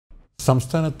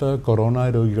സംസ്ഥാനത്ത് കൊറോണ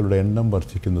രോഗികളുടെ എണ്ണം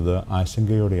വർദ്ധിക്കുന്നത്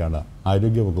ആശങ്കയോടെയാണ്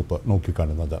ആരോഗ്യവകുപ്പ്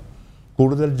നോക്കിക്കാണുന്നത്.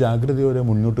 കൂടുതൽ ജാഗ്രതയോടെ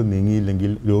മുന്നോട്ട്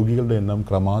നീങ്ങിയില്ലെങ്കിൽ രോഗികളുടെ എണ്ണം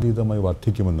ക്രമാതീതമായി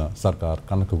വർദ്ധിക്കുമെന്ന് സർക്കാർ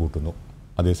കണക്കുകൂട്ടുന്നു.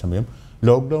 അതേസമയം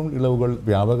ലോക്ക്ഡൌൺ ഇളവുകൾ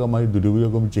വ്യാപകമായി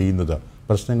ദുരുപയോഗം ചെയ്യുന്നത്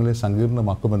പ്രശ്നങ്ങളെ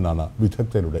സങ്കീർണമാക്കുമെന്നാണ്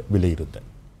വിദഗ്ധരുടെ വിലയിരുത്തൽ.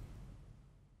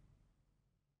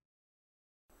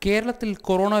 കേരളത്തിൽ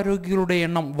കൊറോണ രോഗികളുടെ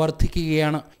എണ്ണം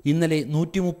വർദ്ധിക്കുകയാണ്. ഇന്നലെ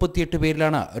 138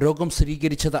 പേരിലാണ് രോഗം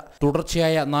സ്ഥിരീകരിച്ചത്.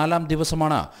 തുടർച്ചയായ 4-ാം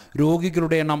ദിവസമാണ്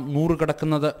രോഗികളുടെ എണ്ണം 100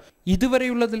 കടക്കുന്നത്.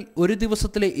 ഇതുവരെയുള്ളതിൽ ഒരു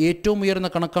ദിവസത്തിലെ ഏറ്റവും ഉയർന്ന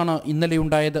കണക്കാണ്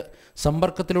ഇന്നലെയുണ്ടായത്.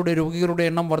 സമ്പർക്കത്തിലൂടെ രോഗികളുടെ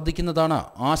എണ്ണം വർദ്ധിക്കുന്നതാണ്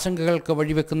ആശങ്കകൾക്ക്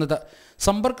വഴിവെക്കുന്നത്.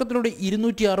 സമ്പർക്കത്തിലൂടെ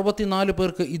 264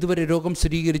 പേർക്ക് ഇതുവരെ രോഗം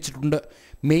സ്ഥിരീകരിച്ചിട്ടുണ്ട്.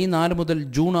 മെയ് 4 മുതൽ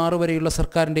ജൂൺ 6 വരെയുള്ള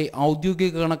സർക്കാരിൻ്റെ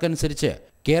ഔദ്യോഗിക കണക്കനുസരിച്ച്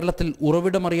കേരളത്തിൽ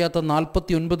ഉറവിടമറിയാത്ത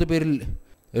 49 പേരിൽ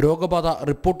രോഗബാധ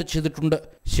റിപ്പോർട്ട് ചെയ്തിട്ടുണ്ട്.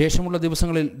 ശേഷമുള്ള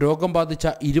ദിവസങ്ങളിൽ രോഗം ബാധിച്ച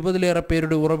 20-ലേറെ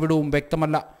പേരുടെ ഉറവിടവും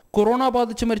വ്യക്തമല്ല. കൊറോണ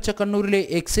ബാധിച്ച് മരിച്ച കണ്ണൂരിലെ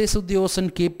എക്സൈസ് ഉദ്യോഗസ്ഥൻ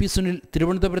KP സുനിൽ,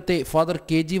 തിരുവനന്തപുരത്തെ ഫാദർ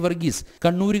KG വർഗീസ്,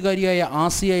 കണ്ണൂരുകാരിയായ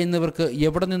ആസിയ എന്നിവർക്ക്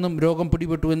എവിടെ നിന്നും രോഗം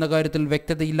പിടിപെട്ടു എന്ന കാര്യത്തിൽ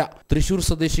വ്യക്തതയില്ല. തൃശൂർ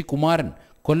സ്വദേശി കുമാരൻ,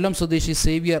 കൊല്ലം സ്വദേശി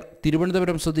സേവ്യർ,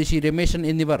 തിരുവനന്തപുരം സ്വദേശി രമേശൻ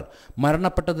എന്നിവർ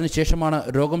മരണപ്പെട്ടതിന് ശേഷമാണ്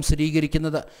രോഗം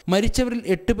സ്ഥിരീകരിക്കുന്നത്. മരിച്ചവരിൽ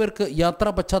 8 പേർക്ക് യാത്രാ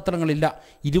പശ്ചാത്തലങ്ങളില്ല.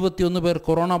 21 പേർ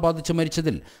കൊറോണ ബാധിച്ച്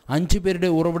മരിച്ചതിൽ 5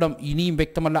 പേരുടെ ഉറവിടം ഇനിയും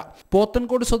വ്യക്തമല്ല.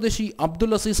 പോത്തൻകോട് സ്വദേശി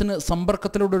അബ്ദുൽ അസീസിന്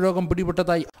സമ്പർക്കത്തിലൂടെ രോഗം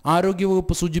പിടിപെട്ടതായി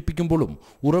ആരോഗ്യവകുപ്പ് സൂചിപ്പിക്കുമ്പോഴും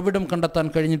ഉറവിടം കണ്ടെത്താൻ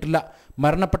കഴിഞ്ഞിട്ടില്ല.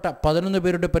 മരണപ്പെട്ട 11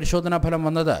 പേരുടെ പരിശോധനാ ഫലം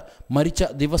വന്നത് മരിച്ച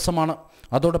ദിവസമാണ്.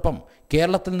 അതോടൊപ്പം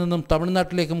കേരളത്തിൽ നിന്നും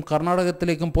തമിഴ്നാട്ടിലേക്കും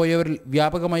കർണാടകത്തിലേക്കും പോയവരിൽ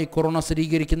വ്യാപകമായി കൊറോണ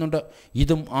സ്ഥിരീകരിക്കുന്നുണ്ട്.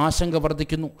 ഇതും ആശങ്ക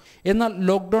വർദ്ധിക്കുന്നു. എന്നാൽ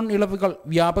ലോക്ക്ഡൌൺ ഇളവുകൾ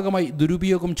വ്യാപകമായി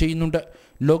ദുരുപയോഗം ചെയ്യുന്നുണ്ട്.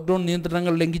 ലോക്ക്ഡൌൺ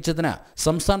നിയന്ത്രണങ്ങൾ ലംഘിച്ചതിന്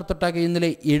സംസ്ഥാനത്തൊട്ടാകെ ഇന്നലെ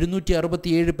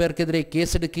 767 പേർക്കെതിരെ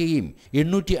കേസെടുക്കുകയും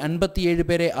 857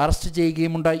 പേരെ അറസ്റ്റ്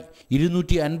ചെയ്യുകയുമുണ്ടായി.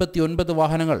 259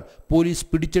 വാഹനങ്ങൾ പോലീസ്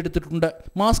പിടിച്ചെടുത്തിട്ടുണ്ട്.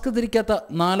 മാസ്ക് ധരിക്കാത്ത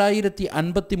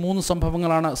 4053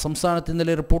 സംഭവങ്ങളാണ് സംസ്ഥാനത്ത്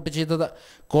ഇന്നലെ റിപ്പോർട്ട് ചെയ്തത്.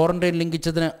 ക്വാറന്റൈൻ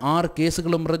ലംഘിച്ചതിന് 6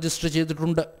 കേസുകളും രജിസ്റ്റർ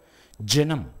ചെയ്തിട്ടുണ്ട്.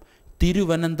 ജനം,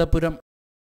 തിരുവനന്തപുരം.